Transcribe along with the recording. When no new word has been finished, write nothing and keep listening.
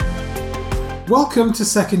Welcome to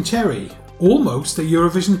Second Cherry, almost a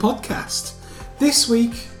Eurovision podcast. This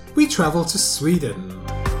week, we travel to Sweden.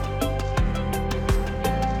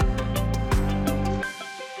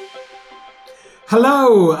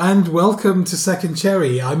 Hello and welcome to Second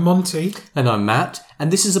Cherry. I'm Monty. And I'm Matt,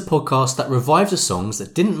 and this is a podcast that revives the songs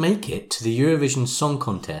that didn't make it to the Eurovision Song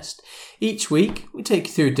Contest. Each week, we take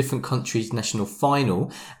you through a different country's national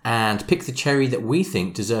final and pick the cherry that we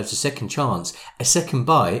think deserves a second chance, a second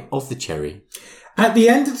bite of the cherry. At the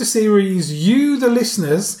end of the series, you, the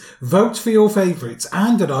listeners, vote for your favourites,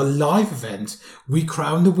 and at our live event, we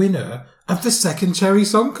crown the winner of the Second Cherry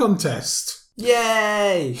Song Contest.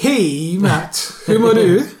 Yay! Hey, Matt, hur mår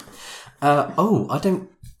du? I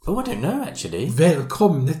don't know actually.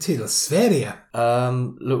 Välkomna till Sverige.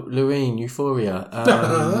 Loreen, Euphoria.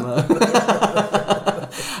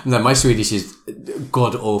 No, my Swedish is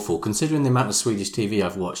god awful. Considering the amount of Swedish TV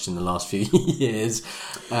I've watched in the last few years,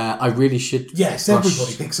 I really should. Yes,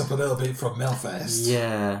 everybody picks up a little bit from Melfest.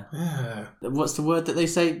 Yeah. What's the word that they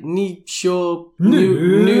say? Nu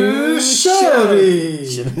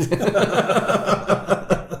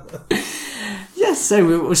Yes, so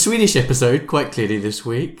we're a Swedish episode quite clearly this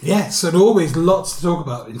week. Yes, and always lots to talk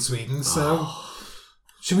about in Sweden. So,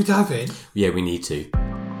 should we dive in? Yeah, we need to.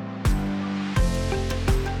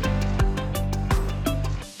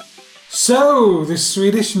 So, the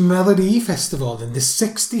Swedish Melody Festival and the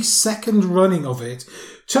 62nd running of it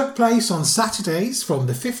took place on Saturdays from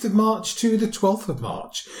the 5th of March to the 12th of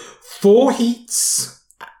March. 4 heats,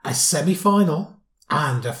 a semi-final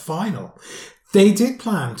and a final. They did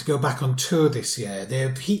plan to go back on tour this year.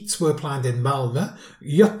 Their heats were planned in Malmö,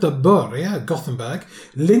 Göteborg, Gothenburg,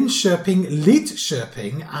 Lidköping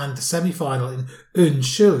and the semi-final in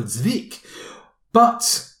Örnsköldsvik.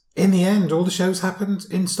 But in the end, all the shows happened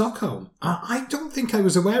in Stockholm. I don't think I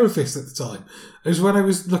was aware of this at the time. It was when I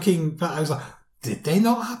was looking back, I was like, did they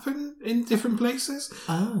not happen in different places?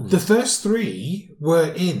 Oh. The first 3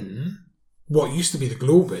 were in what used to be the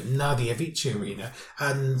Globen, now the Avicii Arena,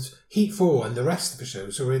 and Heat 4 and the rest of the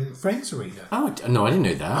shows are in Friends Arena. Oh, no, I didn't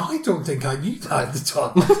know that. I don't think I knew that at the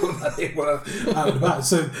time. I thought that they were out and about.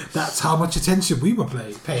 So that's how much attention we were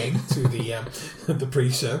paying to the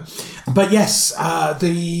pre-show. But yes,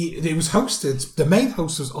 it was hosted, the main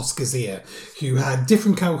host was Oscar Zia, who had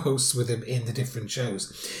different co-hosts with him in the different shows.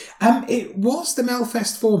 It was the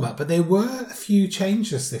Melfest format, but there were a few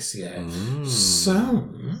changes this year.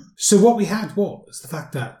 So what we had was the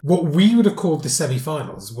fact that what we would have called the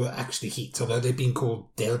semi-finals were actually heats, although they've been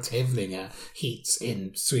called deltävlingar, heats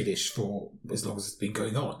in Swedish for as long as it's been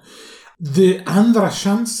going on. The Andra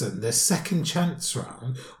chansen, the second chance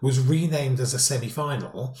round, was renamed as a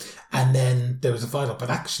semi-final, and then there was a final.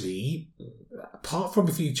 But actually, apart from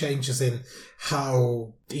a few changes in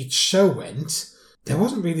how each show went, there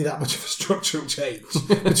wasn't really that much of a structural change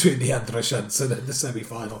between the Andra chansen and the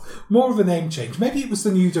semi-final. More of a name change. Maybe it was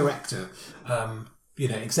the new director,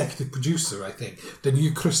 executive producer, I think, the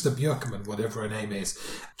new Krista Björkman, whatever her name is,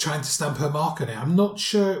 trying to stamp her mark on it. I'm not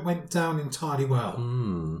sure it went down entirely well.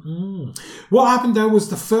 What happened though was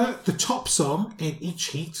the top song in each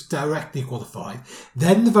heat directly qualified.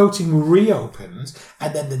 Then the voting reopened,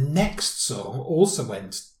 and then the next song also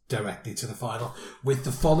went directly to the final, with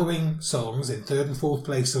the following songs in 3rd and 4th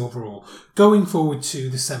place overall going forward to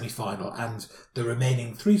the semi-final, and the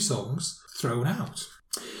remaining 3 songs thrown out.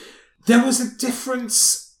 There was a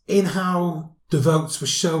difference in how the votes were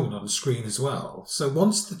shown on screen as well. So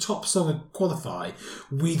once the top song had qualified,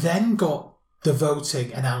 we then got the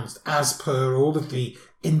voting announced as per all of the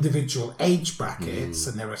individual age brackets,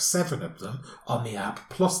 and there are 7 of them on the app,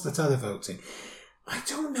 plus the televoting. I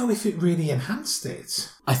don't know if it really enhanced it.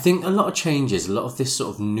 I think a lot of changes, a lot of this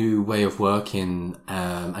sort of new way of working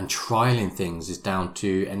and trialling things is down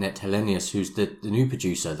to Annette Hellenius, who's the new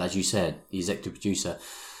producer, as you said, the executive producer.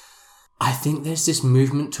 I think there's this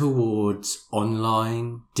movement towards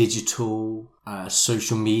online, digital,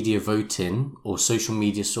 social media voting, or social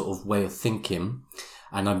media sort of way of thinking.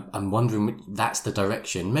 And I'm wondering that's the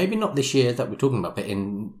direction. Maybe not this year that we're talking about, but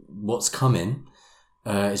in what's coming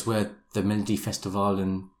is where the Melody Festival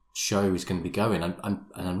and show is going to be going. I'm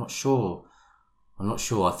not sure.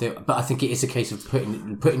 I think it is a case of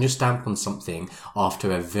putting your stamp on something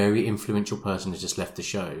after a very influential person has just left the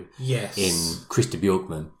show. Yes. In Krista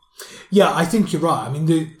Björkman. Yeah, I think you're right. I mean,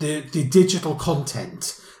 the digital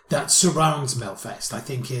content that surrounds Melfest, I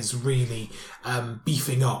think, is really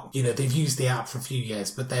beefing up. You know, they've used the app for a few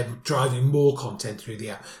years, but they're driving more content through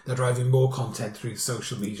the app. They're driving more content through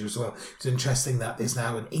social media as well. It's interesting that there's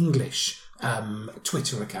now an English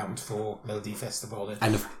Twitter account for Melody Festival,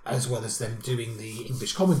 And as well as them doing the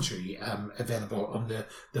English commentary available on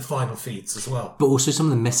the final feeds as well. But also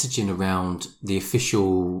some of the messaging around the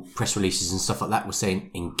official press releases and stuff like that was saying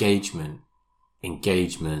engagement.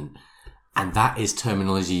 And that is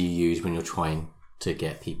terminology you use when you're trying to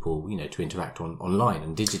get people, to interact online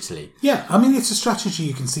and digitally. Yeah, I mean, it's a strategy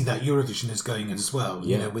you can see that Eurovision is going in as well.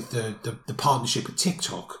 Yeah. With the partnership with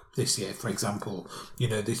TikTok this year, for example.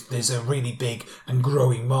 There's a really big and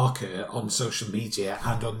growing market on social media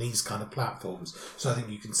and on these kind of platforms. So I think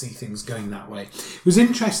you can see things going that way. It was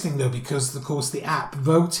interesting, though, because, of course, the app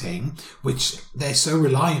voting, which they're so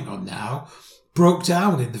reliant on now, broke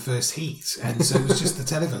down in the first heat. And so it was just the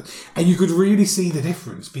televote. And you could really see the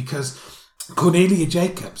difference because Cornelia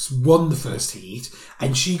Jacobs won the first heat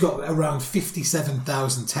and she got around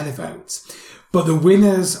 57,000 televotes. But the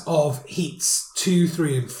winners of heats 2,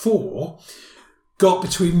 3 and 4 got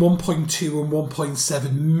between 1.2 and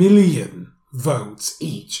 1.7 million votes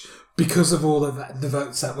each because of all of the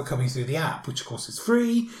votes that were coming through the app, which of course is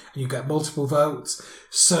free and you get multiple votes.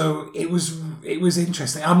 So it was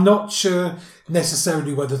interesting. I'm not sure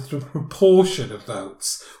necessarily whether the proportion of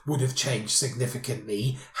votes would have changed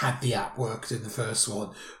significantly had the app worked in the first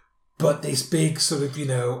one. But this big sort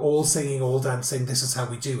of, all singing, all dancing, this is how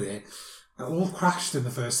we do it, all crashed in the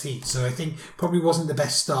first heat. So I think probably wasn't the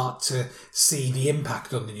best start to see the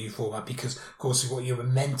impact on the new format because, of course, what you were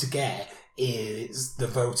meant to get is the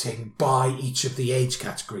voting by each of the age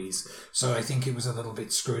categories. So I think it was a little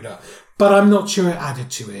bit screwed up. But I'm not sure it added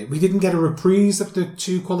to it. We didn't get a reprise of the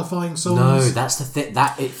 2 qualifying songs. No, that's the thing.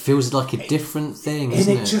 That it feels like a different thing, isn't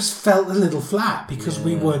it? And it just felt a little flat because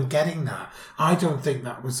we weren't getting that. I don't think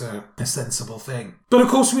that was a sensible thing. But of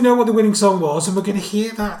course we know what the winning song was and we're going to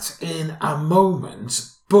hear that in a moment.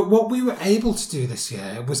 But what we were able to do this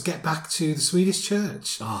year was get back to the Swedish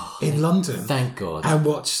Church in London. Thank God. And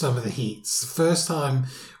watch some of the heats. First time,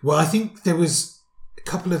 I think there was a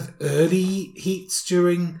couple of early heats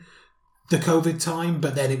during the COVID time,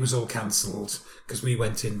 but then it was all cancelled because we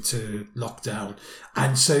went into lockdown.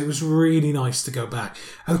 And so it was really nice to go back.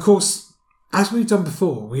 And of course, as we've done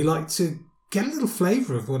before, we like to get a little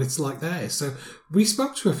flavour of what it's like there. So we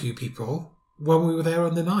spoke to a few people when we were there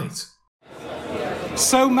on the night.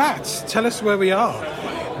 So, Matt, tell us where we are.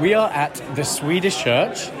 We are at the Swedish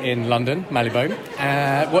Church in London, Marylebone,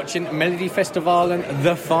 watching Melody Festivalen,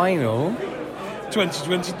 the final.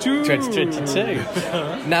 2022.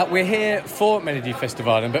 Now, we're here for Melody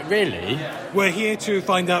Festivalen, but really... We're here to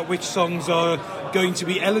find out which songs are going to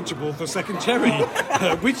be eligible for Second Cherry.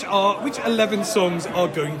 Which 11 songs are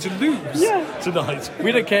going to lose tonight.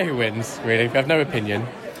 We don't care who wins, really. We have no opinion.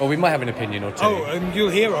 Or we might have an opinion or two. Oh, and you'll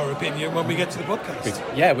hear our opinion when we get to the podcast.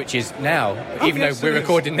 Yeah, which is now, even though we're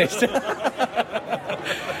recording this.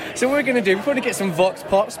 So what we're going to do, we're going to get some Vox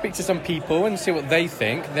Pop, speak to some people and see what they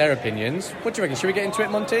think, their opinions. What do you reckon? Should we get into it,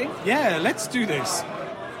 Monty? Yeah, let's do this.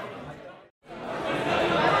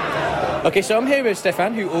 Okay, so I'm here with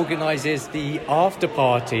Stefan, who organises the after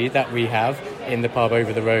party that we have in the pub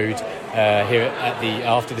over the road here at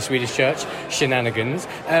after the Swedish Church, Shenanigans.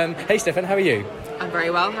 Hey Stefan, how are you? I'm very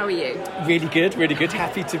well, how are you? Really good,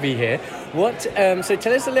 happy to be here. So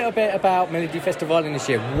tell us a little bit about Melody Festivalen this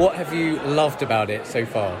year. What have you loved about it so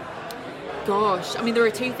far? Gosh, I mean, there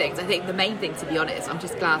are two things. I think the main thing, to be honest, I'm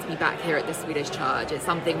just glad to be back here at the Swedish Church. It's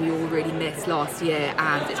something we all really missed last year,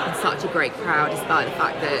 and it's been such a great crowd, despite the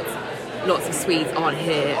fact that lots of Swedes aren't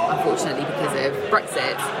here, unfortunately, because of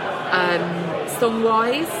Brexit.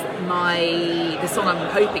 Song-wise, the song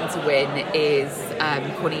I'm hoping to win is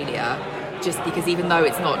Cornelia, just because even though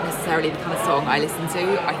it's not necessarily the kind of song I listen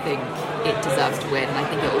to, I think it deserves to win, and I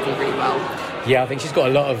think it will do really well. Yeah, I think she's got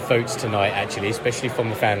a lot of votes tonight, actually, especially from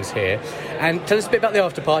the fans here. And tell us a bit about the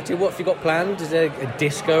after party. What have you got planned? Is there a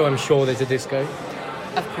disco? I'm sure there's a disco.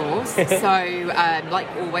 Of course. So, like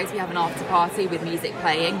always, we have an after party with music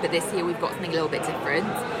playing, but this year we've got something a little bit different.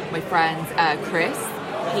 My friend Chris,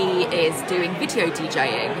 he is doing video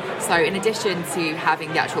DJing. So in addition to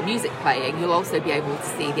having the actual music playing, you'll also be able to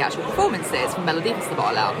see the actual performances from Melody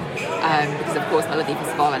Festivalen. Because of course Melody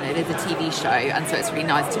Festivalen, it is a TV show, and so it's really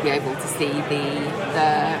nice to be able to see the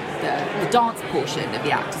dance portion of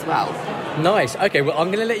the act as well. Nice. Okay, well I'm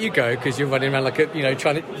going to let you go because you're running around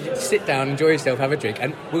trying to sit down, enjoy yourself, have a drink,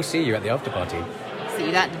 and we'll see you at the after party. See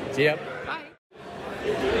you then. See ya.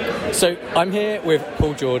 So I'm here with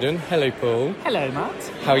Paul Jordan. Hello, Paul. Hello, Matt.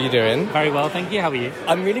 How are you doing? Very well, thank you. How are you?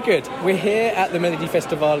 I'm really good. We're here at the Melody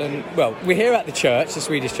Festivalen. Well, we're here at the church, the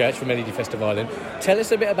Swedish church for Melody Festivalen. Tell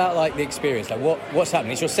us a bit about the experience. What's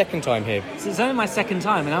happening? It's your second time here. So it's only my second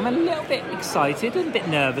time, and I'm a little bit excited and a bit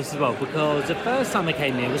nervous as well, because the first time I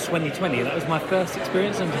came here was 2020. That was my first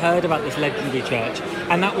experience, and heard about this legendary church,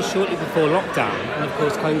 and that was shortly before lockdown, and of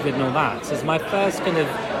course COVID and all that. So it's my first kind of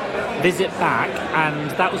visit back, and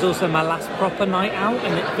that was also my last proper night out,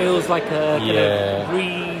 and it feels like a kind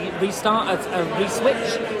of restart, a re-switch.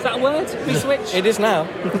 Is that a word? Re-switch? It is now.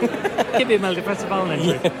 Give me a Melody Festival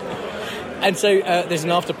entry. And so there's an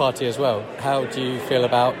after party as well. How do you feel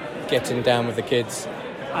about getting down with the kids?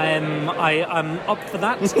 I'm up for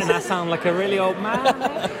that, and I sound like a really old man.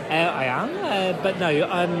 I am, but no,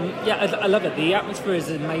 I love it. The atmosphere is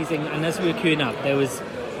amazing, and as we were queuing up, there was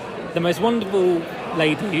the most wonderful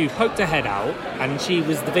lady who poked her head out, and she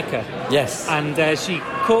was the vicar. Yes. And she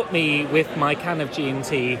caught me with my can of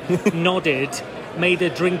G&T, nodded, made a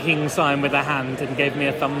drinking sign with her hand, and gave me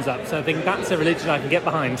a thumbs up. So I think that's a religion I can get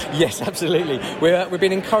behind. Yes, absolutely. We've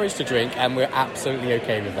been encouraged to drink, and we're absolutely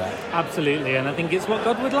okay with that. Absolutely, and I think it's what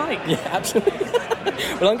God would like. Yeah, absolutely.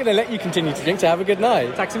 Well, I'm going to let you continue to drink, so have a good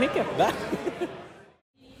night. Tack så mycket.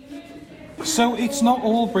 So it's not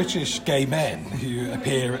all British gay men who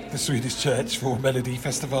appear at the Swedish church for Melody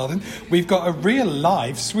Festivalen. We've got a real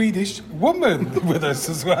live Swedish woman with us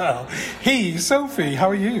as well. Hey, Sophie, how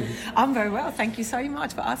are you? I'm very well, thank you so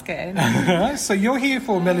much for asking. So you're here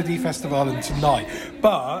for Melody Festivalen tonight,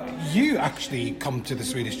 but you actually come to the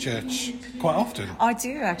Swedish church quite often. I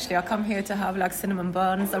do actually. I come here to have like cinnamon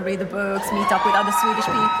buns, I read the books, meet up with other Swedish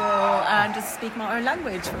people, and just speak my own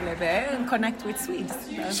language for a little bit and connect with Swedes.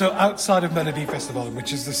 So outside of Melody Festival,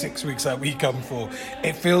 which is the 6 weeks that we come for,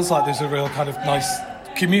 it feels like there's a real kind of nice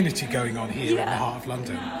community going on here in the heart of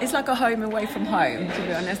London. It's like a home away from home, to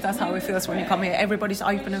be honest. That's how it feels when you come here. Everybody's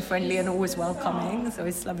open and friendly and always welcoming, so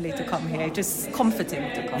it's lovely to come here. Just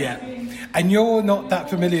comforting to come. Yeah. And you're not that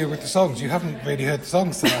familiar with the songs. You haven't really heard the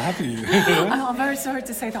songs, so have you? I'm very sorry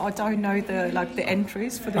to say that I don't know the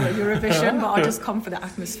entries for the Eurovision, but I just come for the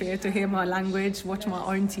atmosphere, to hear my language, watch my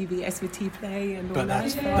own TV, SVT play, and all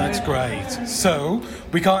that. That's great. So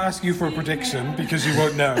we can't ask you for a prediction because you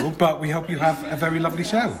won't know, but we hope you have a very lovely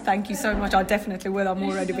show. Thank you so much. I definitely will. I've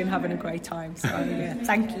already been having a great time. So yeah,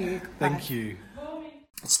 thank you. Thank you.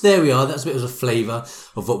 So there we are. That's a bit of a flavour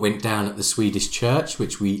of what went down at the Swedish church,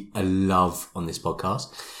 which we love on this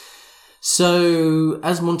podcast. So,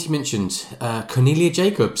 as Monty mentioned, Cornelia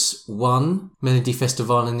Jacobs won Melody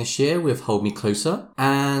Festivalen this year with Hold Me Closer,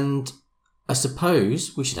 and I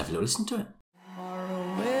suppose we should have a little listen to it.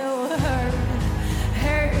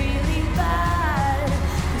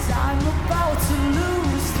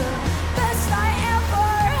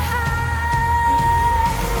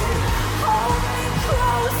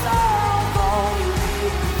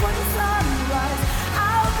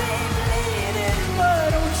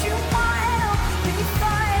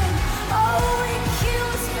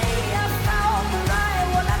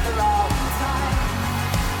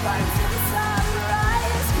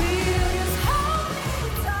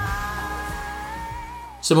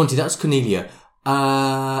 So Monty, that's Cornelia.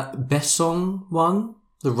 Best song won?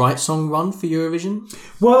 The right song won for Eurovision?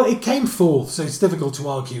 Well, it came fourth, so it's difficult to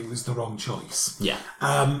argue it was the wrong choice. Yeah.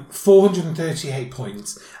 438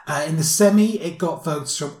 points. In the semi, it got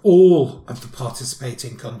votes from all of the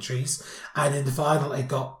participating countries, and in the final, it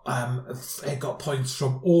got points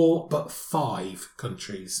from all but 5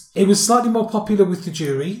 countries. It was slightly more popular with the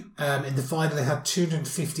jury. In the final, it had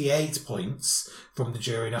 258 points from the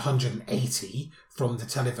jury and 180 from the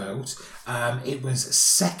televote. It was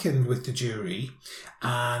second with the jury,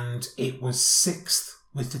 and it was 6th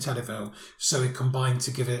with the televote, so it combined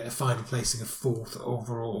to give it a final placing of 4th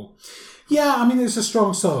overall. Yeah, I mean, it was a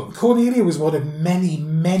strong song. Cornelia was one of many,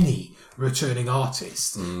 many returning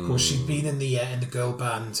artists. Of course, she'd been in the girl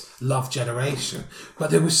band Love Generation,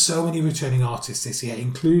 but there were so many returning artists this year,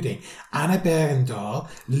 including Anna Bergendahl,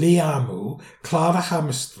 Liamu, Clara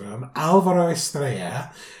Hammerström, Alvaro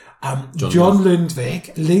Estrella, John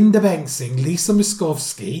Lundvik, Linda Bengtzing, Lisa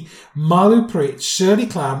Miskovsky, Malu Pritch, Shirley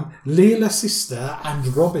Clamp, Leela Sister,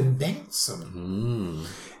 and Robin Bengtsson.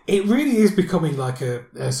 It really is becoming like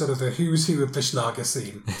a sort of a who's who of the Schlager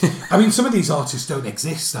scene. I mean, some of these artists don't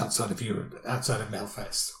exist outside of Europe, outside of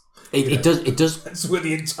Melfest. It does. That's where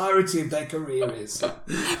the entirety of their career is.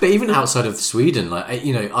 But even outside of Sweden,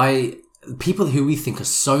 people who we think are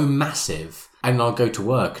so massive. And I'll go to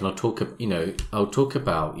work and I'll talk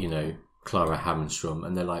about, Clara Hammerström,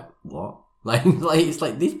 and they're like, what? Like it's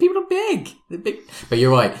like, these people are big. They're big. But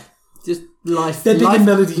you're right. just life. They're big in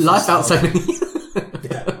Melody Life Festival. outside.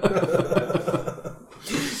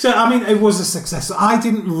 So, I mean, it was a success. I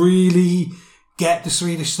didn't really get the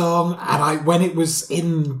Swedish song, and when it was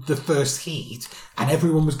in the first heat, and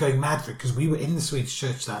everyone was going mad for it because we were in the Swedish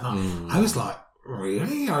church that night, I was like,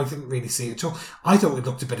 really? I didn't really see it at all. I thought it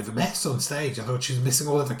looked a bit of a mess on stage. I thought she was missing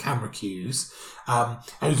all of the camera cues. And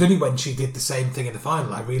it was only when she did the same thing in the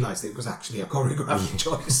final I realised it was actually a choreographic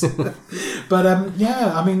choice. But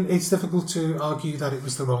yeah, I mean, it's difficult to argue that it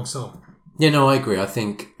was the wrong song. Yeah, no, I agree. I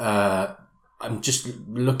think I'm just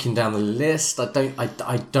looking down the list. I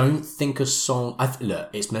don't think a song. Look,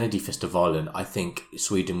 it's Melodifestivalen. I think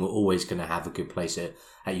Sweden were always going to have a good place at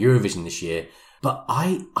Eurovision this year. But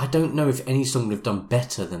I don't know if any song would have done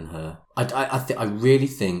better than her. I really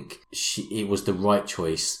think it was the right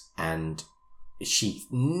choice, and she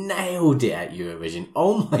nailed it at Eurovision.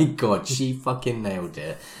 Oh my god, she fucking nailed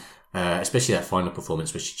it. Especially that final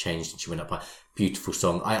performance where she changed and she went up by beautiful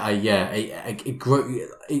song.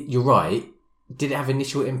 You're right. Did it have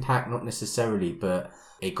initial impact? Not necessarily, but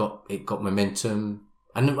it got momentum.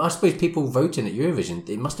 And I suppose people voting at Eurovision,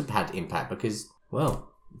 it must have had impact because, well,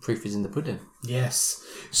 proof is in the pudding. Yes.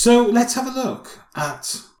 So let's have a look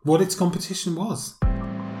at what its competition was.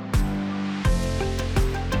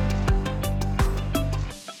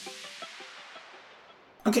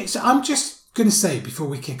 Okay, so I'm just going to say before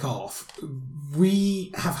we kick off,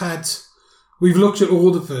 we've looked at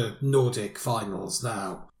all of the Nordic finals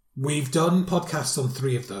now. We've done podcasts on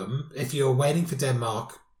 3 of them. If you're waiting for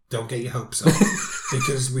Denmark, don't get your hopes up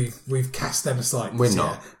because we've cast them aside this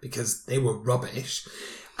year because they were rubbish.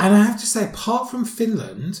 And I have to say, apart from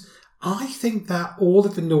Finland, I think that all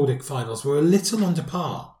of the Nordic finals were a little under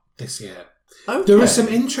par this year. Okay. There are some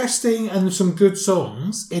interesting and some good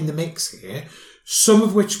songs in the mix here, some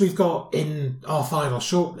of which we've got in our final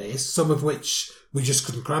shortlist, some of which we just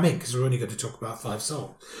couldn't cram in because we're only going to talk about 5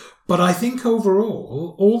 songs. But I think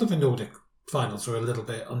overall, all of the Nordic finals were a little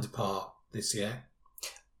bit under par this year.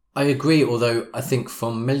 I agree, although I think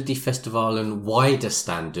from Melodifestivalen wider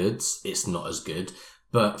standards, it's not as good.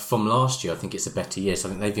 But from last year, I think it's a better year. So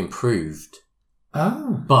I think they've improved.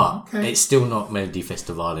 Oh, but okay. It's still not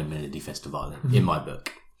Melodifestivalen in my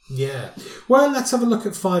book. Yeah. Well, let's have a look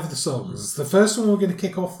at 5 of the songs. The first one we're going to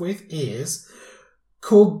kick off with is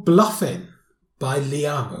called Bluffin' by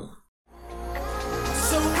Liamu.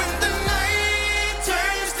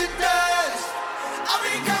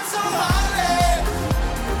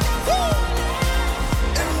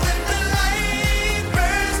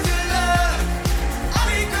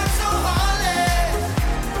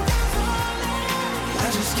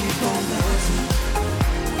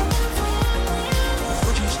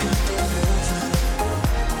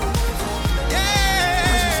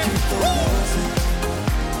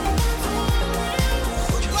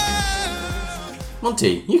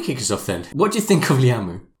 Monty, you kick us off then. What do you think of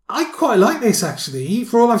Liamu? I quite like this, actually.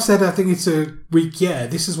 For all I've said, I think it's a weak year.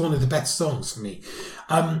 This is one of the best songs for me.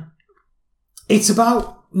 It's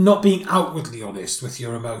about not being outwardly honest with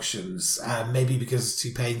your emotions, maybe because it's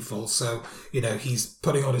too painful. So, he's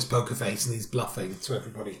putting on his poker face and he's bluffing to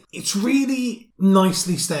everybody. It's really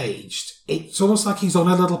nicely staged. It's almost like he's on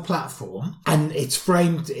a little platform, and it's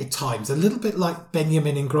framed at times a little bit like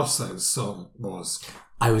Benjamin Ingrosso's song was.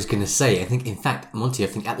 I was going to say, in fact, Monty,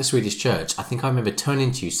 at the Swedish church, I remember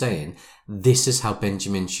turning to you saying, this is how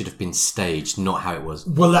Benjamin should have been staged, not how it was.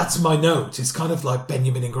 Well, that's my note. It's kind of like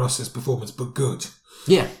Benjamin Ingrosso's performance, but good.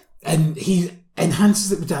 Yeah. And he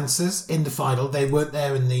enhances it with dancers in the final. They weren't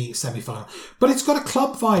there in the semi-final. But it's got a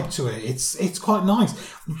club vibe to it. It's quite nice.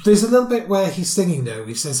 There's a little bit where he's singing, though.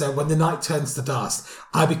 He says, when the night turns to dust,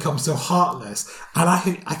 I become so heartless. And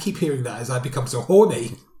I keep hearing that as I become so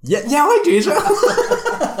horny. Yeah, I do as well.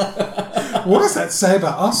 What does that say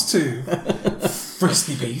about us two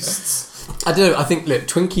frisky beasts? I don't know. I think, look,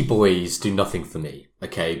 Twinkie boys do nothing for me,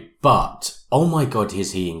 okay? But, oh my God,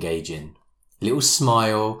 is he engaging. Little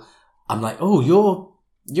smile. I'm like, oh, you're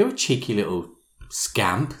a cheeky little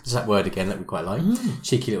scamp. Is that word again that we quite like?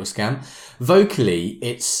 Cheeky little scamp. Vocally,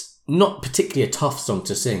 it's not particularly a tough song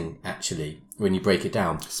to sing, actually, when you break it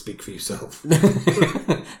down. Speak for yourself.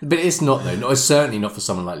 But it's not, though. It's certainly not for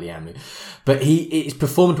someone like Liamu. But it's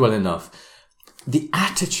performed well enough. The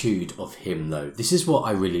attitude of him, though, this is what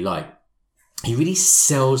I really like. He really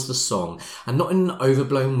sells the song, and not in an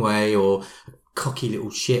overblown way or a cocky little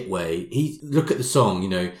shit way. Look at the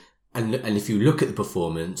song, and if you look at the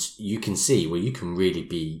performance, you can see where you can really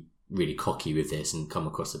be really cocky with this and come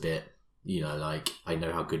across a bit, like, I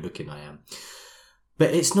know how good looking I am.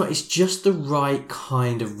 But it's not, it's just the right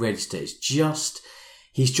kind of register. It's just,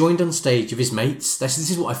 he's joined on stage with his mates. This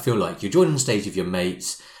is what I feel like. You're joined on stage with your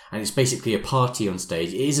mates, and it's basically a party on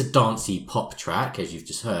stage. It is a dancey pop track, as you've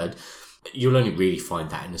just heard. You'll only really find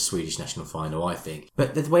that in the Swedish national final, I think.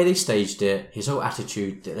 But the way they staged it, his whole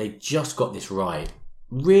attitude, that they just got this right.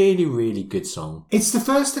 Really, really good song. It's the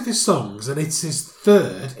first of his songs, and it's his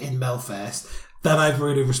third in Melfest that I've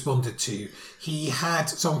really responded to. He had a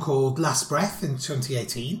song called Last Breath in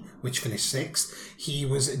 2018, which finished 6th. He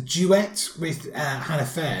was a duet with Hannah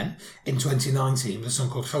Fern in 2019 with a song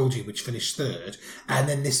called Hold You, which finished 3rd. And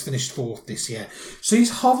then this finished 4th this year. So he's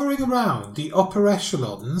hovering around the upper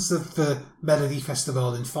echelons of the Melody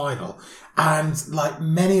Festival in final. And like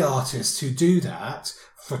many artists who do that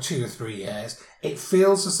for 2 or 3 years, it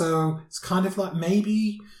feels as though it's kind of like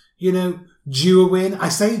maybe, due a win. I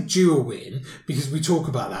say due a win because we talk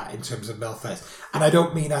about that in terms of Melfest. And I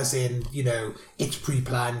don't mean as in, it's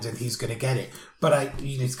pre-planned and he's going to get it. But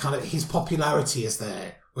it's kind of his popularity is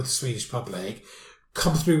there with the Swedish public.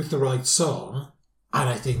 Come through with the right song. And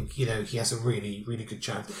I think, he has a really, really good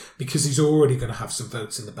chance because he's already going to have some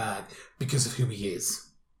votes in the bag because of who he is.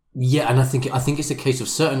 Yeah, and I think it's a case of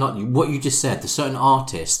certain, what you just said, the certain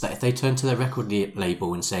artists that if they turn to their record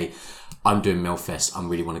label and say, I'm doing Melfest, I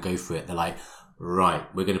really want to go for it, they're like, right,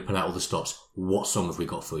 we're going to pull out all the stops. What song have we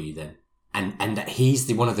got for you then? And that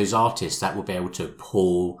he's one of those artists that will be able to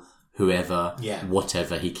pull whoever,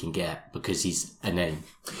 whatever he can get because he's a name.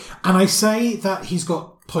 And I say that he's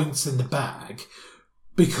got points in the bag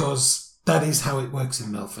because that is how it works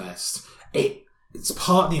in Melfest. It's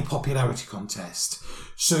partly a popularity contest.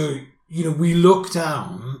 So, we look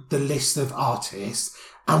down the list of artists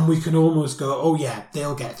and we can almost go, oh yeah,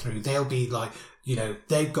 they'll get through. They'll be like,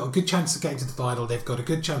 they've got a good chance of getting to the final. They've got a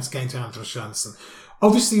good chance of getting to Andra Chansen.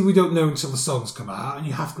 Obviously, we don't know until the songs come out and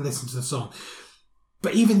you have to listen to the song.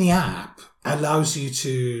 But even the app allows you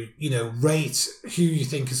to, rate who you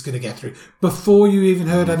think is going to get through before you even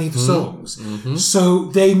heard any of the songs. Mm-hmm. So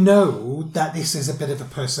they know that this is a bit of a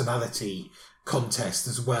personality contest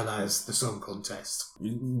as well as the song contest.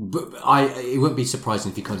 But it wouldn't be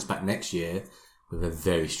surprising if he comes back next year with a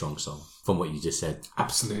very strong song from what you just said.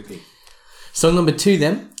 Absolutely. Song number 2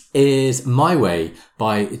 then is My Way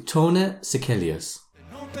by Tone Sekelius.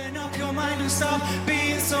 Open up your mind and stop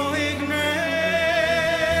being so ignorant.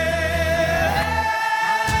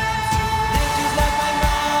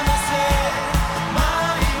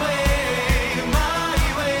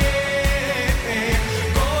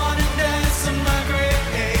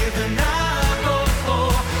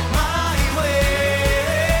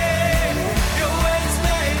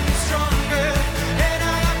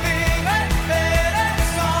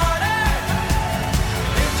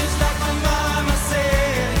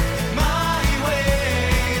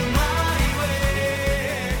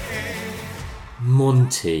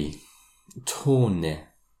 Monty. Tone.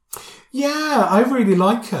 Yeah, I really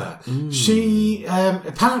like her. She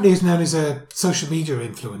apparently is known as a social media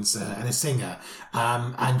influencer and a singer.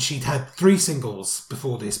 And she'd had 3 singles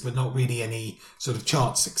before this, but not really any sort of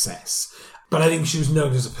chart success. But I think she was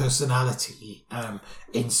known as a personality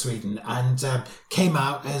in Sweden and came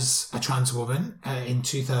out as a trans woman in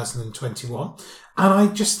 2021. And I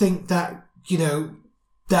just think that,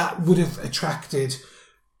 that would have attracted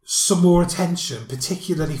some more attention,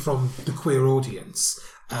 particularly from the queer audience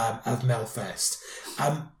of Melfest.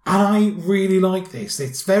 And I really like this.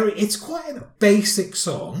 It's quite a basic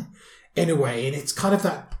song in a way, and it's kind of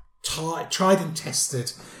that tried and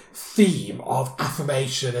tested theme of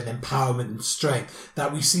affirmation and empowerment and strength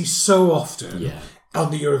that we see so often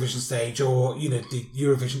on the Eurovision stage or, the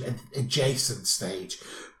Eurovision adjacent stage.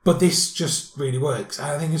 But this just really works. And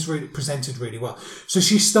I think it's really presented really well. So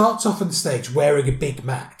she starts off on the stage wearing a Big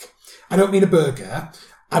Mac. I don't mean a burger.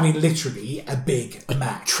 I mean literally a Big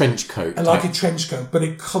Mac. Trench coat. Like a trench coat, but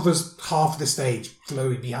it covers half the stage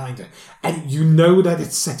flowing behind her. And you know that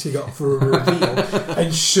it's setting up for a reveal.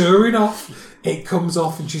 And sure enough, it comes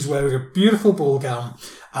off and she's wearing a beautiful ball gown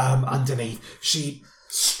underneath. She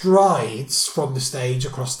strides from the stage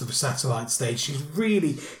across the satellite stage. She's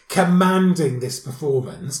really commanding this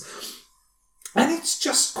performance. And it's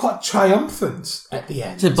just quite triumphant at the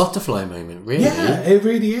end. It's a butterfly moment, really. Yeah, it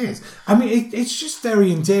really is. I mean, it's just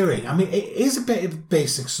very endearing. I mean, it is a bit of a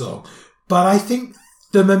basic song, but I think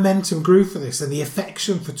the momentum grew for this and the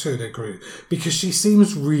affection for Tuna grew because she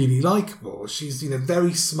seems really likeable. She's,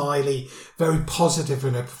 very smiley, very positive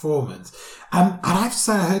in her performance. And I have to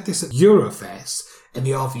say, I heard this at Eurofest in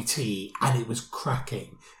the RVT and it was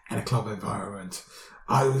cracking in a club environment.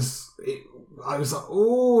 I was like,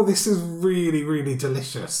 oh, this is really, really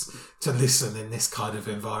delicious to listen in this kind of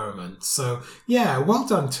environment. So, yeah, well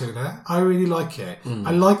done, Tuna. I really like it.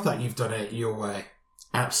 I like that you've done it your way.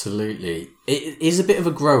 Absolutely. It is a bit of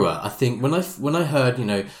a grower. I think when I heard,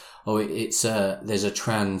 it's there's a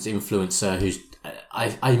trans influencer who's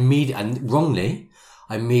I immediately, and wrongly,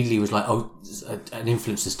 I immediately was like, oh, an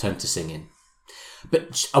influencer's turned to singing.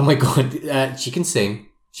 But oh my god, she can sing.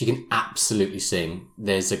 She can absolutely sing.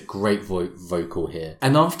 There's a great vocal here.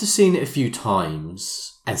 And after seeing it a few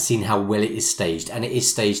times and seeing how well it is staged, and it is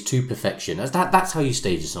staged to perfection, that's how you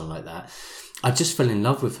stage a song like that, I just fell in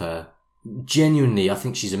love with her. Genuinely, I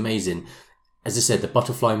think she's amazing. As I said, the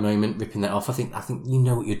butterfly moment, ripping that off, I think you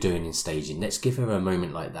know what you're doing in staging. Let's give her a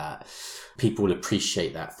moment like that. People will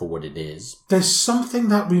appreciate that for what it is. There's something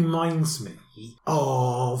that reminds me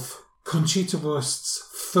of Conchita Wurst's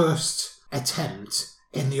first attempt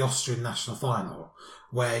in the Austrian national final,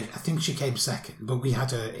 where I think she came second, but we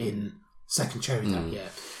had her in second cherry that year.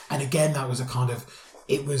 And again, that was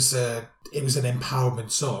it was an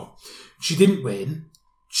empowerment song. She didn't win.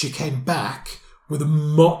 She came back with a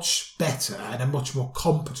much better and a much more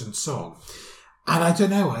competent song. And I don't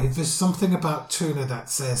know, there's something about Tuna that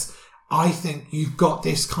says, I think you've got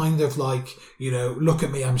this kind of look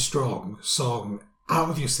at me, I'm strong song out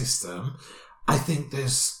of your system. I think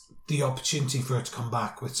there's the opportunity for her to come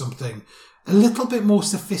back with something a little bit more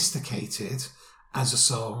sophisticated as a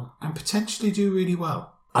song and potentially do really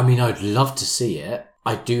well. I mean, I'd love to see it.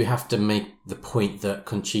 I do have to make the point that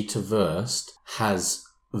Conchita Wurst has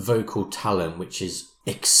vocal talent which is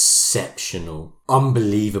exceptional,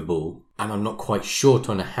 unbelievable, and I'm not quite sure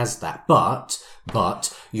Tuna has that. But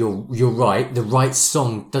you're right. The right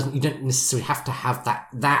song you don't necessarily have to have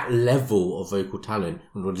that level of vocal talent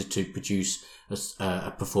in order to produce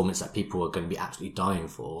a performance that people are going to be absolutely dying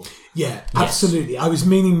for. Yeah, absolutely. I was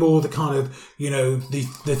meaning more the kind of,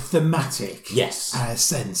 the thematic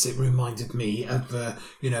sense. It reminded me of,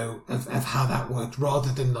 of how that worked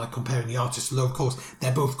rather than comparing the artists. Although, of course,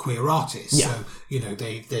 they're both queer artists. Yeah. So,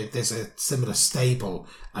 there's a similar stable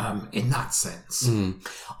in that sense.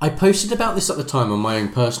 I posted about this at the time on my own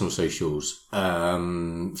personal socials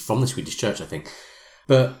from the Swedish Church, I think.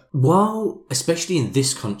 But while, especially in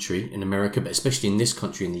this country, in America, but especially in this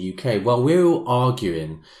country, in the UK, while we're all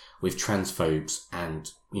arguing with transphobes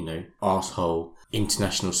and, arsehole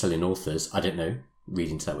international selling authors, I don't know, read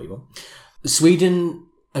into that what you want, Sweden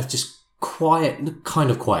have just kind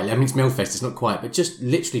of quietly, I mean, it's Melfest, it's not quiet, but just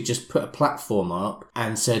literally just put a platform up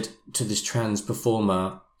and said to this trans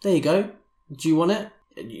performer, there you go, do you want it?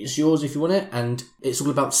 It's yours if you want it. And it's all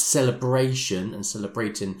about celebration and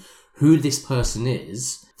celebrating who this person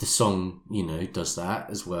is. The song, does that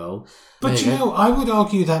as well. But I would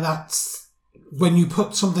argue that that's when you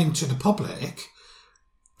put something to the public,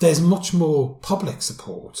 there's much more public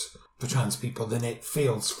support for trans people than it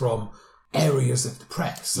feels from areas of the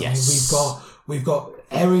press. Yes. I mean, we've got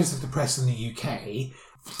areas of the press in the UK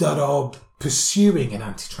that are pursuing an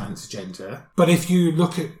anti-trans agenda. But if you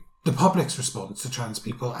look at the public's response to trans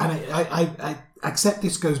people, and I accept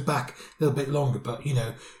this goes back a little bit longer, but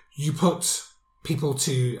you put people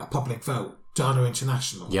to a public vote, Dana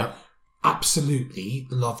International, absolutely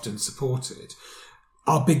loved and supported.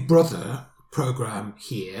 Our Big Brother programme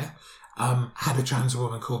here had a trans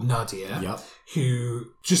woman called Nadia,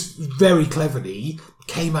 who just very cleverly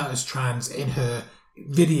came out as trans in her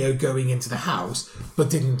video going into the house,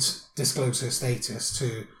 but didn't disclose her status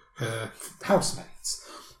to her housemates.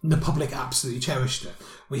 The public absolutely cherished her.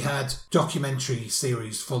 We had documentary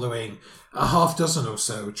series following a half dozen or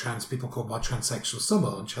so trans people called My Transsexual Summer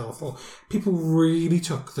on Channel 4. People really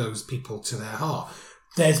took those people to their heart.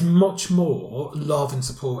 There's much more love and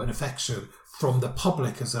support and affection from the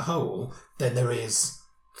public as a whole than there is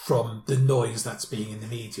from the noise that's being in the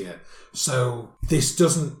media. So there's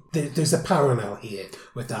a parallel here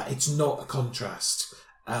with that. It's not a contrast.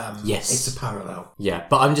 Yes, it's a parallel. Yeah,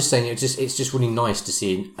 but I'm just saying it's just really nice to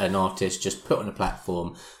see an artist just put on a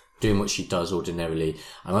platform doing what she does ordinarily,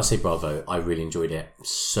 and I say bravo. I really enjoyed it.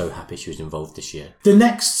 So happy she was involved this year. The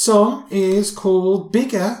next song is called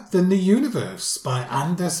Bigger Than the Universe by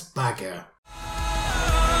Anders Bagger.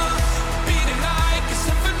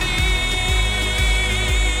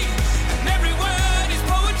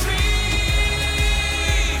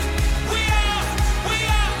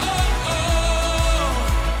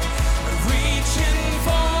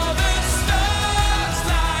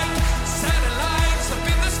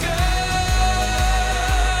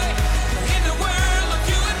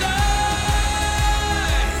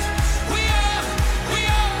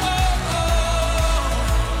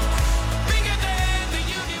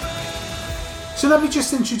 let me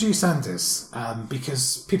just introduce Anders,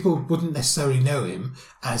 because people wouldn't necessarily know him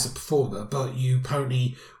as a performer, but you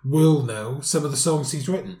apparently will know some of the songs he's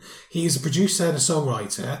written. He is a producer and a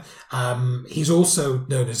songwriter. He's also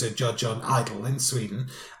known as a judge on Idol in Sweden.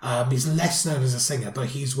 He's less known as a singer, but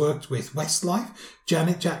he's worked with Westlife,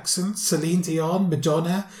 Janet Jackson, Celine Dion,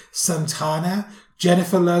 Madonna, Santana,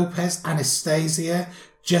 Jennifer Lopez, Anastasia,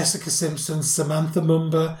 Jessica Simpson, Samantha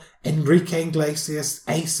Mumba, Enrique Iglesias,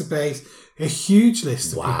 Ace of Base, a huge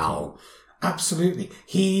list of people. Absolutely.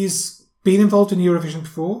 He's been involved in Eurovision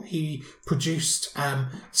before. He produced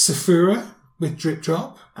Safura with Drip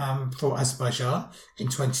Drop for Azerbaijan in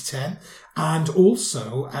 2010, and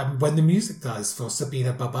also When the Music Dies for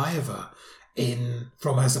Sabina Babayeva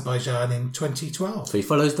from Azerbaijan in 2012. So he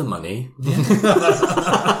follows the money. Yeah.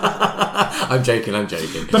 I'm joking.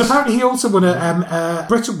 But apparently he also won a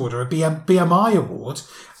Brit Award or a BMI Award,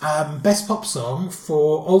 Best Pop Song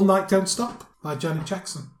for All Night Don't Stop by Janet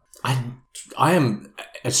Jackson. I am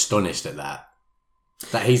astonished at that.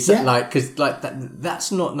 That he's because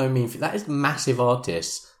that's not no mean feat. That is massive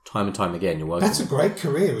artists time and time again. You're working. That's a great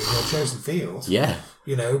career in your chosen field. Yeah,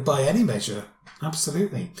 by any measure.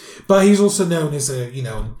 Absolutely. But he's also known as a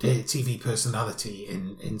TV personality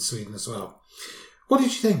in Sweden as well. What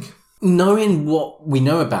did you think? Knowing what we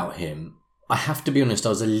know about him, I have to be honest, I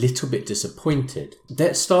was a little bit disappointed.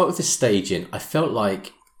 Let's start with the staging. I felt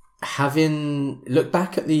like look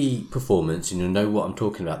back at the performance and you'll know what I'm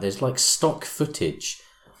talking about. There's like stock footage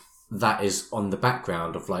that is on the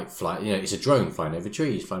background of like flying, it's a drone flying over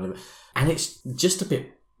trees, and it's just a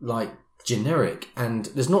bit like generic, and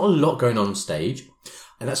there's not a lot going on stage,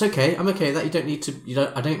 and that's okay. I'm okay with that. You don't need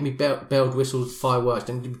to, I don't need belled whistles, fireworks,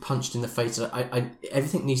 don't need to be punched in the face.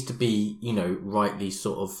 Everything needs to be, rightly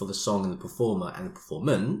sort of for the song and the performer and the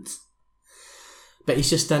performance. But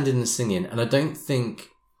he's just standing and singing, and I don't think,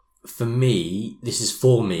 for me, this is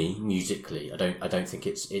for me musically. I don't think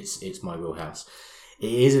it's my wheelhouse.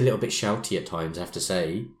 It is a little bit shouty at times, I have to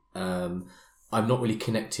say. I'm not really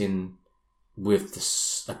connecting with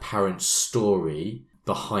the apparent story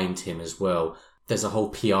behind him as well. There's a whole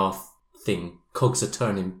PR thing. Cogs are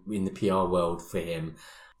turning in the PR world for him.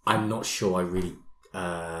 I'm not sure I really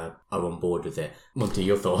are on board with it. Monty,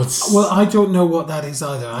 your thoughts? Well, I don't know what that is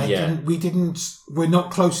either. We're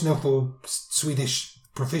not close enough or Swedish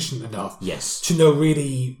proficient enough to know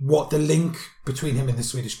really what the link between him and the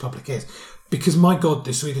Swedish public is. Because, my God,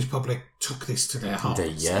 the Swedish public took this to their hearts.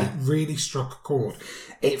 It really struck a chord.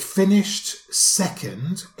 It finished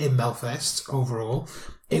second in Melfest overall.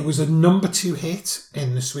 It was a number 2 hit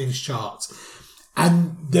in the Swedish charts.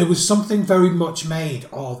 And there was something very much made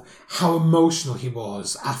of how emotional he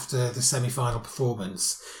was after the semi-final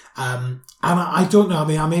performance. And I don't know,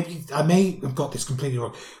 I may have got this completely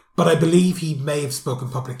wrong, but I believe he may have spoken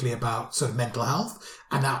publicly about sort of mental health,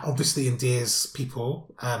 and that obviously endears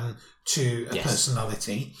people to a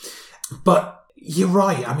personality. But you're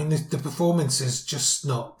right. The performance is just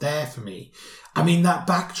not there for me. That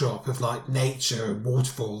backdrop of like nature and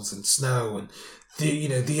waterfalls and snow and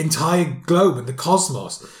the entire globe and the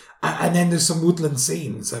cosmos. And then there's some woodland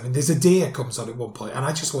scenes. There's a deer comes on at one point, and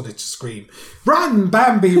I just wanted to scream, "Run,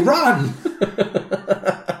 Bambi, run!"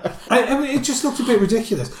 It just looked a bit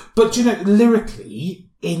ridiculous. But, lyrically,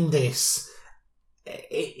 in this,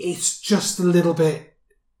 it's just a little bit...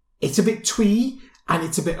 It's a bit twee, and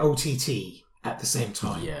it's a bit OTT at the same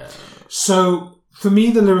time. Yeah. So, for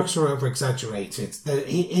me, the lyrics are over-exaggerated.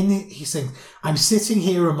 He sings, "I'm sitting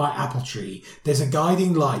here on my apple tree. There's a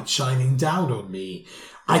guiding light shining down on me.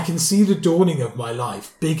 I can see the dawning of my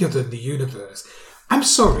life, bigger than the universe." I'm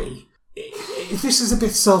sorry. This is a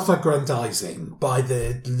bit self-aggrandizing by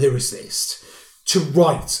the lyricist to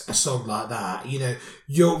write a song like that.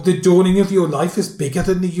 The dawning of your life is bigger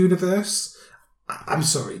than the universe. I'm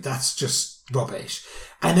sorry, that's just rubbish.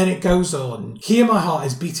 And then it goes on. "Here my heart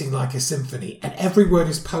is beating like a symphony, and every word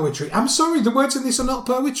is poetry." I'm sorry, the words in this are not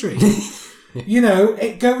poetry.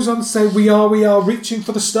 It goes on to say, we are reaching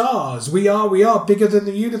for the stars. We are bigger than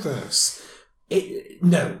the universe.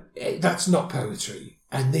 That's not poetry.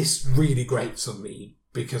 And this really grates on me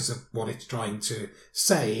because of what it's trying to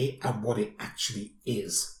say and what it actually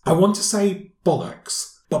is. I want to say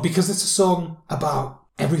bollocks, but because it's a song about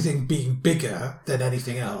everything being bigger than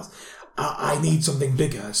anything else, I need something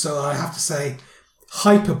bigger. So I have to say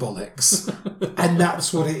hyperbolics. And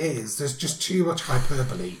that's what it is. There's just too much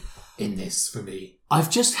hyperbole in this for me.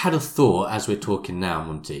 I've just had a thought as we're talking now,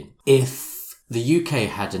 Monty. If the UK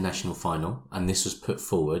had a national final and this was put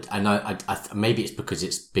forward, and I maybe it's because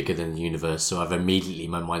it's bigger than the universe, so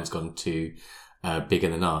my mind's gone to Bigger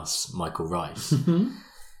Than Us, Michael Rice.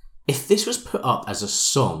 If this was put up as a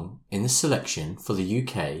song in the selection for the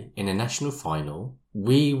UK in a national final,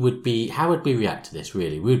 how would we react to this,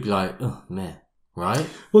 really? We would be like, oh, meh, right?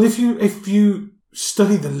 Well, if you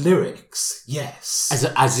study the lyrics, yes.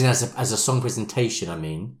 As a song presentation, I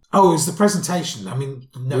mean. Oh, it's the presentation. I mean,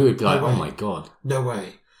 no. We would be like, no way. oh my God. No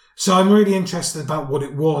way. So I'm really interested about what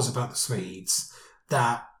it was about the Swedes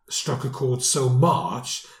that struck a chord so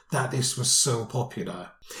much that this was so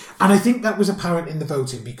popular. And I think that was apparent in the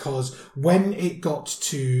voting, because when it got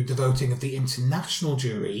to the voting of the international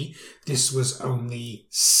jury, this was only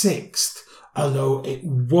 6th, although it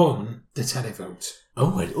won the televote.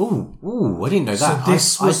 Oh, I didn't know that. So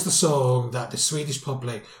this was the song that the Swedish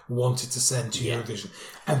public wanted to send to Eurovision.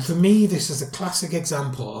 And for me, this is a classic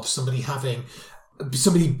example of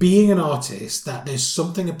somebody being an artist, that there's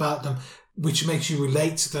something about them which makes you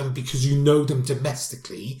relate to them because you know them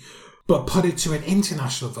domestically, but put it to an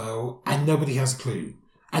international vote and nobody has a clue.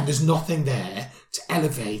 And there's nothing there to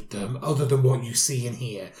elevate them other than what you see and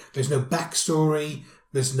hear. There's no backstory,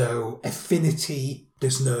 there's no affinity,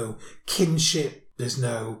 there's no kinship, there's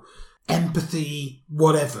no empathy,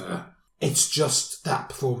 whatever. It's just that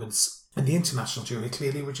performance. And the international jury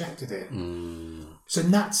clearly rejected it. So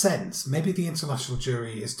in that sense, maybe the international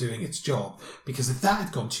jury is doing its job, because if that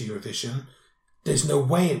had gone to Eurovision, there's no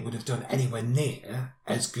way it would have done anywhere near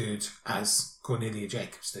as good as Cornelia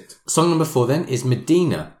Jacobs did. Song number 4 then is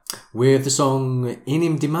Medina with the song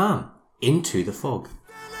Inim Diman, Into the Fog.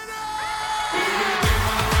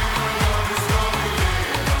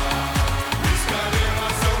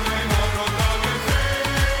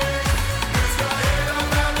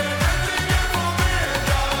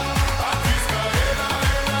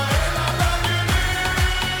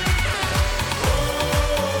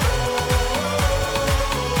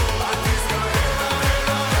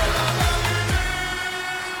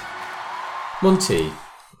 Monty,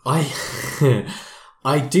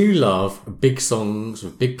 I do love big songs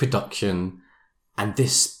with big production, and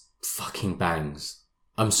this fucking bangs.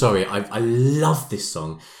 I'm sorry, I love this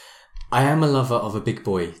song. I am a lover of a big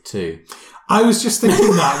boy too. I was just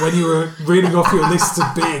thinking that when you were reading off your list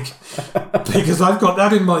of big, because I've got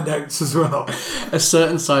that in my notes as well. A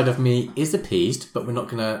certain side of me is appeased, but we're not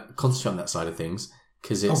going to concentrate on that side of things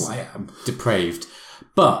because it's depraved.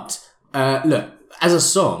 But look, as a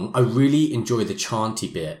song, I really enjoy the chanty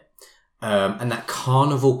bit and that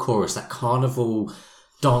carnival chorus, that carnival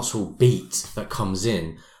dancehall beat that comes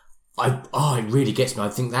in. It really gets me. I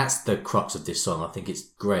think that's the crux of this song. I think it's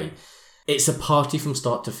great. It's a party from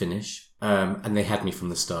start to finish, and they had me from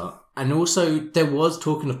the start. And also, there was,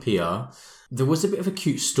 talking of PR, there was a bit of a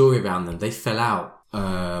cute story around them. They fell out.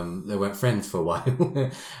 They weren't friends for a while,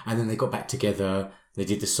 and then they got back together. They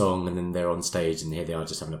did the song, and then they're on stage, and here they are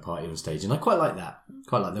just having a party on stage. And I quite like that.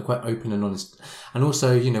 They're quite open and honest. And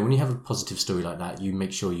also, you know, when you have a positive story like that, you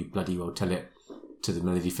make sure you bloody well tell it to the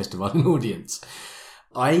Melody Festival audience.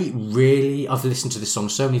 I've listened to this song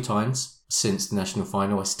so many times since the national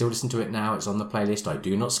final. I still listen to it now. It's on the playlist. I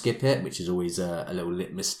do not skip it, which is always a little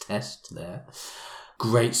litmus test there.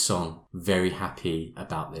 Great song. Very happy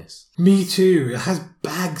about this. Me too. It has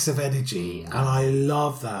bags of energy, and I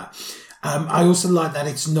love that. I also like that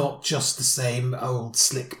it's not just the same old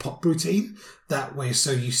slick pop routine that we're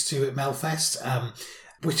so used to at Melfest,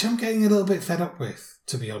 which I'm getting a little bit fed up with,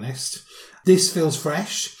 to be honest. This feels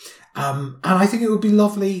fresh, and I think it would be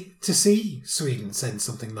lovely to see Sweden send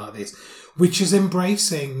something like this, which is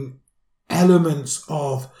embracing elements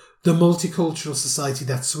of the multicultural society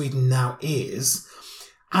that Sweden now is,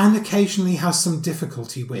 and occasionally has some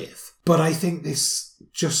difficulty with. But I think this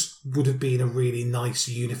just would have been a really nice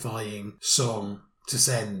unifying song to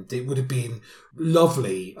send. It would have been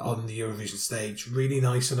lovely on the Eurovision stage, really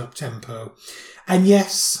nice and up-tempo. And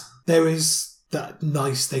yes, there is that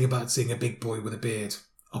nice thing about seeing a big boy with a beard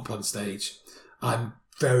up on stage. I'm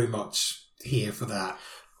very much here for that.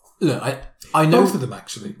 Look, I know both of them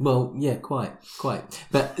actually. Well, yeah, quite.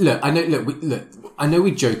 But look, I know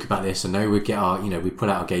we joke about this. I know we get we pull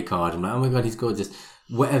out our gay card and like, oh my god, he's gorgeous,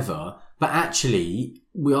 whatever. But actually,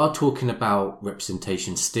 we are talking about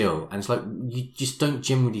representation still, and it's like you just don't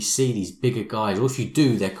generally see these bigger guys, or if you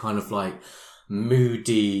do, they're kind of like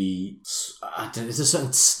moody. There's a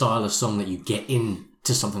certain style of song that you get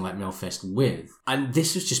into something like Melfest with, and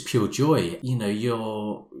this was just pure joy. You know,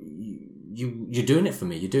 you're doing it for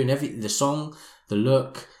me. You're doing the song, the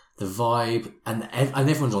look, the vibe, and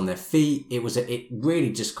everyone's on their feet. It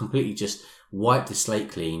really just completely just wiped the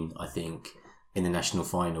slate clean, I think, in the national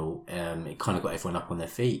final. It kind of got everyone up on their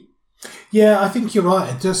feet. Yeah, I think you're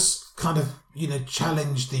right. It does kind of,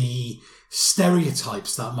 challenge the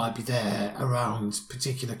stereotypes that might be there around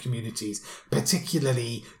particular communities,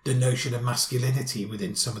 particularly the notion of masculinity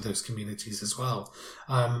within some of those communities as well.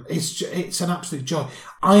 It's an absolute joy.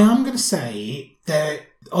 I am going to say that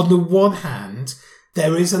on the one hand,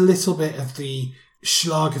 there is a little bit of the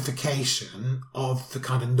schlagification of the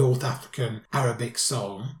kind of North African Arabic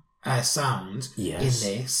song sound in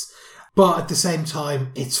this. But at the same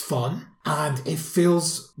time, it's fun and it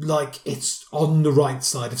feels like it's on the right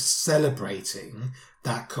side of celebrating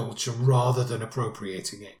that culture rather than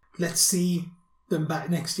appropriating it. Let's see them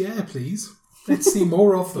back next year, please. Let's see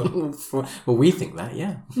more of them. Well, we think that,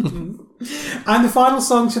 yeah. And the final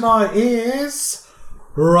song tonight is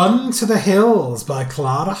Run to the Hills by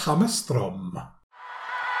Clara Hammerstrom.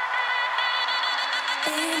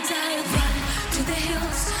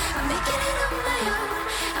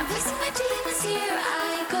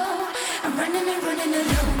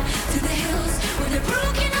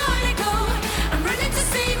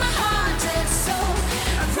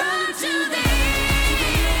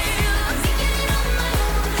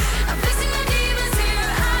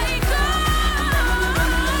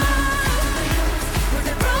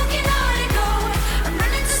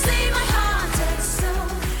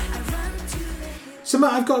 So,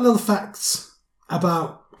 Matt, I've got little facts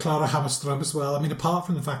about Clara Hammerstrom as well. I mean, apart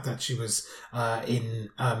from the fact that she was in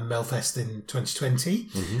Melfest in 2020,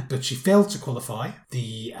 but she failed to qualify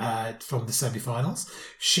from the semi-finals.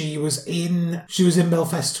 She was in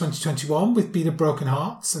Melfest 2021 with Beat of Broken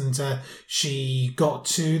Hearts, and she got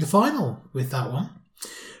to the final with that one.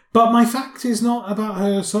 But my fact is not about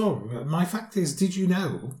her song. My fact is, did you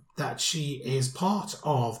know that she is part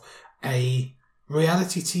of a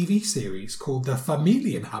reality TV series called The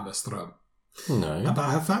Familien Hammerstrom? No.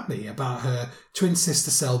 About her family, about her twin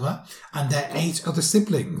sister Selma and their 8 other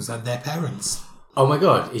siblings and their parents. Oh my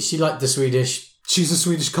god, is she like the Swedish... She's a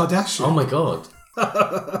Swedish Kardashian. Oh my god.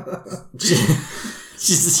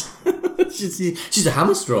 she's a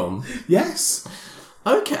Hammerstrom. Yes.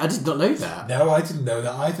 Okay, I did not know that. No, I didn't know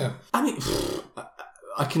that either. I mean,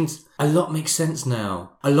 a lot makes sense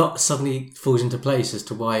now. A lot suddenly falls into place as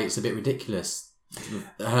to why it's a bit ridiculous.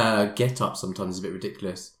 Her get-up sometimes is a bit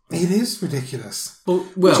ridiculous. It is ridiculous. Well,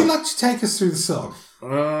 would you like to take us through the song?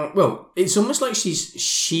 Well, it's almost like she's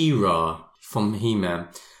She-Ra from He-Man.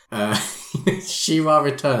 She-Ra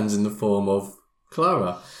returns in the form of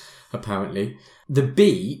Clara, apparently. The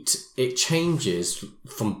beat, it changes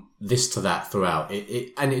from this to that throughout.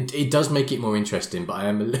 It does make it more interesting, but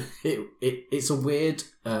it's a weird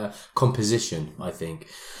composition, I think.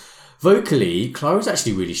 Vocally, Clara's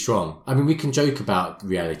actually really strong. I mean, we can joke about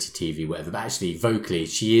reality TV, whatever, but actually, vocally,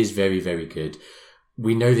 she is very, very good.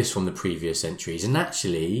 We know this from the previous entries. And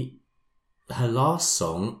actually, her last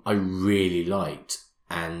song, I really liked.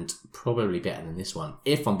 And probably better than this one,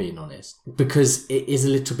 if I'm being honest. Because it is a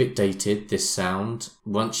little bit dated, this sound.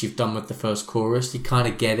 Once you've done with the first chorus, you kind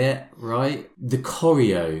of get it, right? The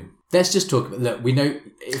choreo... Let's just talk about... Look, we know...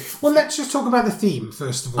 Well, let's just talk about the theme,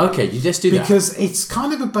 first of all. Okay, you just do that. Because it's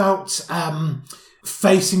kind of about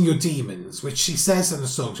facing your demons, which she says in the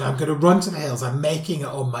song. I'm going to run to the hills. I'm making it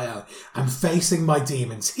on my own. I'm facing my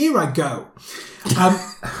demons. Here I go.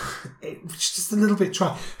 It's just a little bit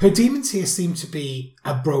try. Her demons here seem to be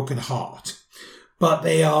a broken heart, but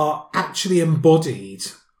they are actually embodied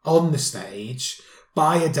on the stage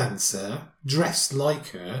by a dancer dressed like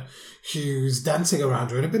her, who's dancing around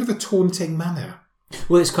her in a bit of a taunting manner.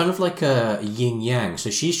 Well, it's kind of like a yin-yang. So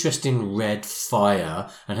she's dressed in red fire,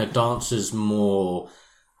 and her dancer's more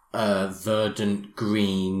verdant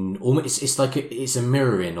green. Almost, it's like it's a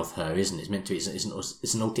mirroring of her, isn't it? It's meant to.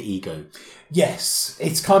 It's an alter ego. Yes,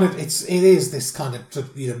 it is this kind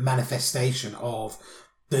of manifestation of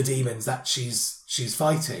the demons that she's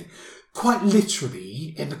fighting. Quite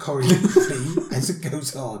literally in the choreography as it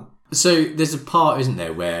goes on. So there's a part, isn't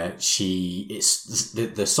there, where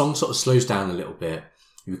the song sort of slows down a little bit.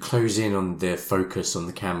 You close in on the focus on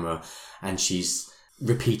the camera, and she's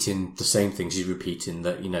repeating the same thing. She's repeating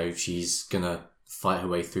that, she's gonna fight her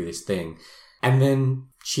way through this thing. And then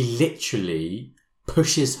she literally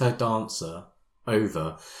pushes her dancer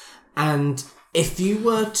over. And if you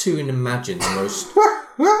were to imagine the most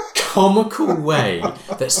comical way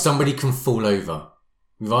that somebody can fall over,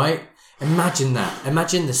 right? Imagine that.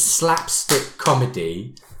 Imagine the slapstick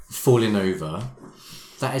comedy falling over.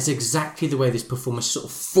 That is exactly the way this performer sort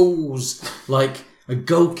of falls like a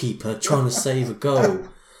goalkeeper trying to save a goal.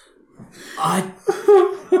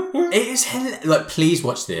 It is like, please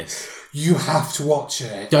watch this. You have to watch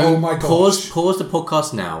it. Don't, oh my gosh. Pause the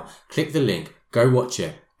podcast now. Click the link. Go watch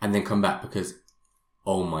it, and then come back because,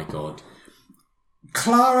 oh my god.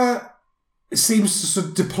 Clara seems to sort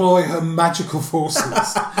of deploy her magical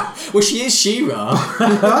forces Well, she is She-Ra.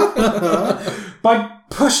 by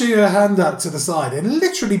pushing her hand out to the side and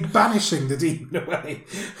literally banishing the demon away.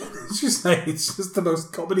 It's just the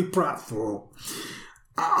most comedy pratfall.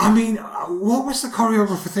 I mean, what was the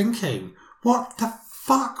choreographer thinking? What the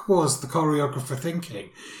fuck was the choreographer thinking?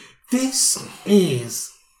 This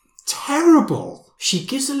is terrible. She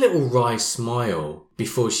gives a little wry smile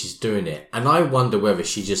before she's doing it, and I wonder whether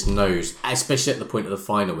she just knows, especially at the point of the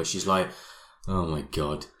final where she's like, oh my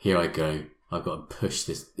god, here I go. I've got to push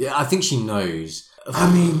this. Yeah, I think she knows.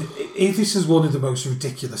 I mean, this is one of the most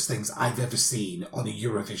ridiculous things I've ever seen on a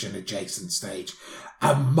Eurovision adjacent stage.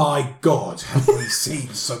 And my God, have we seen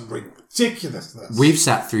some ridiculousness. We've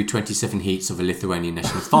sat through 27 heats of a Lithuanian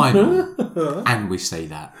national final, and we say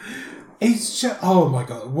that. It's just, oh my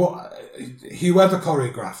God, whoever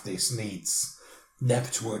choreographed this needs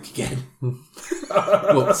never to work again.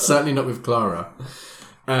 Well, certainly not with Clara.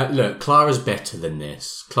 Look, Clara's better than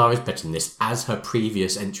this. Clara's better than this, as her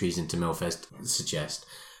previous entries into Melfest suggest.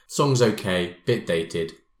 Song's okay, bit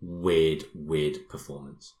dated, weird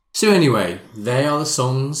performance. So anyway, they are the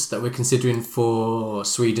songs that we're considering for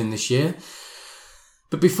Sweden this year.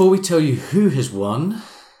 But before we tell you who has won,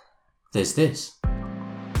 there's this.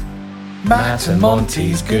 Matt and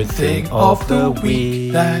Monty's good thing of the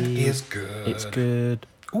week. That is good. It's good.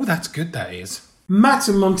 Oh, that's good, that is. Matt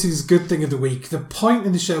and Monty's good thing of the week. The point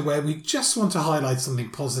in the show where we just want to highlight something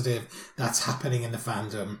positive that's happening in the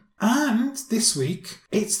fandom. And this week,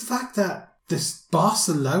 it's the fact that this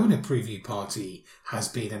Barcelona preview party has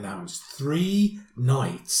been announced. 3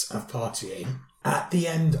 nights of partying at the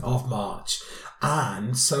end of March.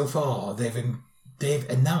 And so far, they've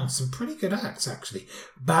announced some pretty good acts, actually.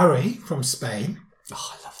 Barry from Spain.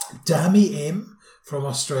 Oh, I love that. Dami Im from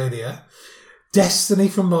Australia. Destiny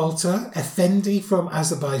from Malta. Effendi from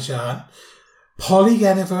Azerbaijan. Polly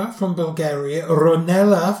Geneva from Bulgaria.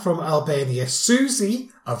 Ronella from Albania.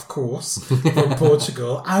 Susie, of course, from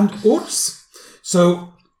Portugal. And Urs.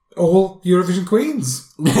 So, all Eurovision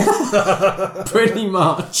queens. Pretty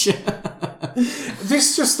much.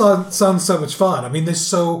 This just sounds so much fun. I mean, there's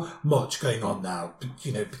so much going on now,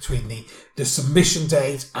 between the submission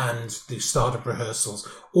date and the start of rehearsals,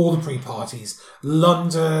 all the pre-parties,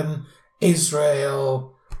 London,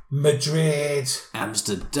 Israel, Madrid,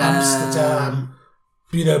 Amsterdam,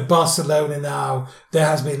 Barcelona now. There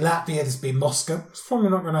has been Latvia, there's been Moscow. It's probably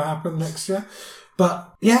not going to happen next year.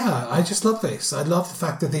 But yeah, I just love this. I love the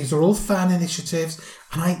fact that these are all fan initiatives.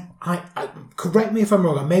 And I correct me if I'm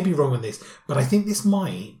wrong, I may be wrong on this, but I think this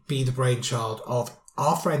might be the brainchild of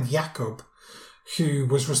our friend Jakob, who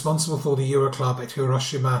was responsible for the Euroclub at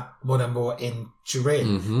Hiroshima Mon Amour in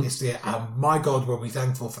Turin this year. And my God, were we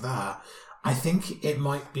thankful for that. I think it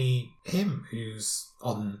might be him who's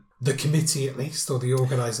on the committee, at least, or the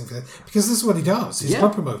organising for that. Because this is what he does. He's a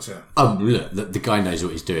club promoter. Look, the guy knows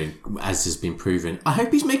what he's doing, as has been proven. I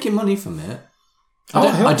hope he's making money from it.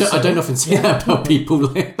 I don't often say that about people.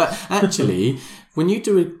 But actually, when you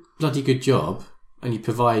do a bloody good job and you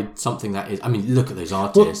provide something that is... I mean, look at those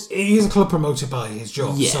artists. Well, he is a club promoter by his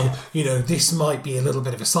job. Yeah. So, this might be a little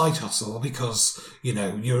bit of a side hustle because,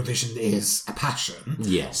 Eurovision is a passion.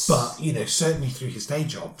 Yes. But, certainly through his day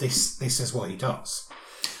job, this is what he does.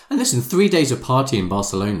 And listen, 3 days of party in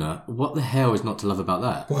Barcelona, what the hell is not to love about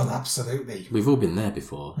that? Well, absolutely. We've all been there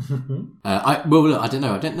before. I don't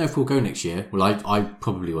know. I don't know if we'll go next year. Well, I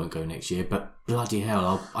probably won't go next year, but bloody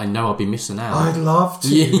hell, I know I'll be missing out. I'd love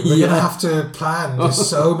to. Yeah. We're going to have to plan. There's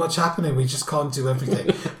so much happening. We just can't do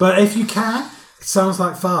everything. But if you can, it sounds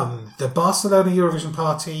like fun. The Barcelona Eurovision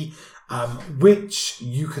Party, which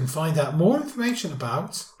you can find out more information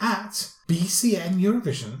about at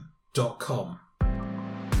bcneurovision.com.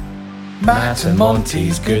 Matt and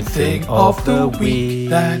Monty's good thing of the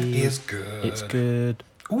week. That is good. It's good.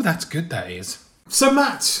 Oh, that's good, that is. So,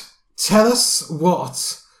 Matt, tell us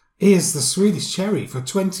what is the Swedish Cherry for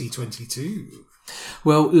 2022?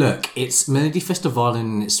 Well, look, it's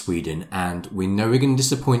Melodifestivalen in Sweden, and we know we're going to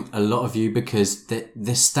disappoint a lot of you because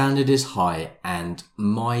the standard is high, and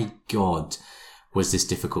my God, was this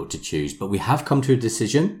difficult to choose. But we have come to a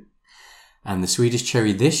decision, and the Swedish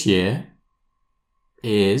Cherry this year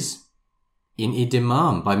is... In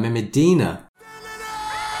Idemam by Memedina.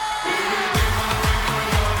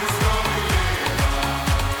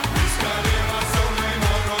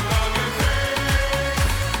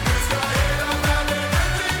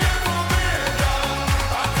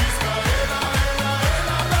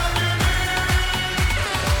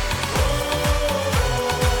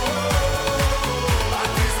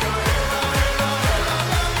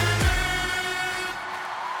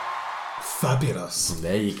 fabulous.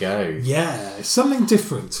 There you go. Yeah, something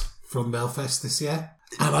different from Melfest this year.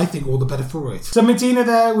 And I think all the better for it. So Medina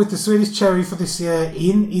there with the Swedish Cherry for this year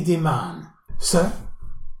in Idiman. So,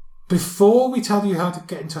 before we tell you how to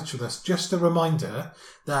get in touch with us, just a reminder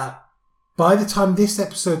that by the time this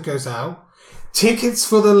episode goes out, tickets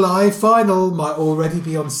for the live final might already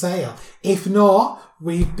be on sale. If not,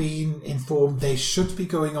 we've been informed they should be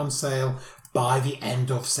going on sale by the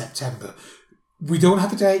end of September. We don't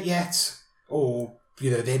have a date yet, or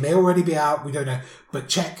they may already be out, we don't know. But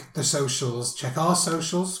check the socials, check our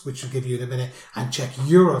socials, which we'll give you in a minute, and check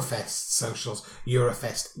Eurofest's socials,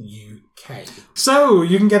 Eurofest UK. So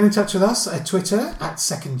you can get in touch with us at Twitter at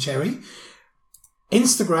Second Cherry,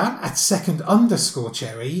 Instagram at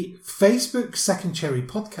second_cherry, Facebook Second Cherry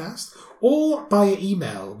Podcast, or by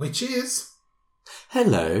email, which is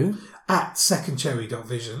hello at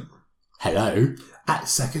secondcherry.vision. Hello at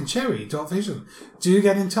secondcherry.vision. Do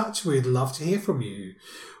get in touch. We'd love to hear from you.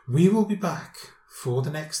 We will be back for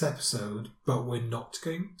the next episode, but we're not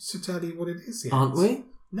going to tell you what it is yet. Aren't we?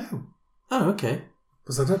 No. Oh, okay.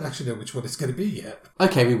 Because I don't actually know which one it's going to be yet.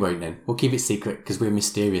 Okay, we won't then. We'll keep it secret because we're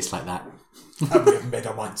mysterious like that. And we haven't made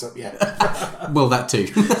our minds up yet. Well, that too.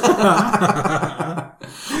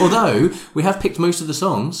 Although we have picked most of the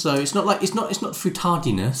songs, so it's not like it's not through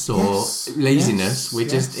tardiness or laziness.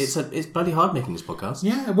 It's bloody hard making this podcast.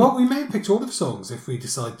 Yeah, well, we may have picked all of the songs if we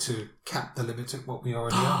decide to cap the limit at what we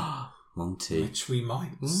already are. Monty. Which we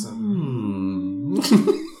might. So.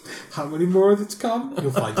 How many more are there to come?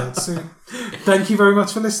 You'll find out soon. Thank you very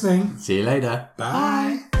much for listening. See you later.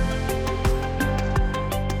 Bye.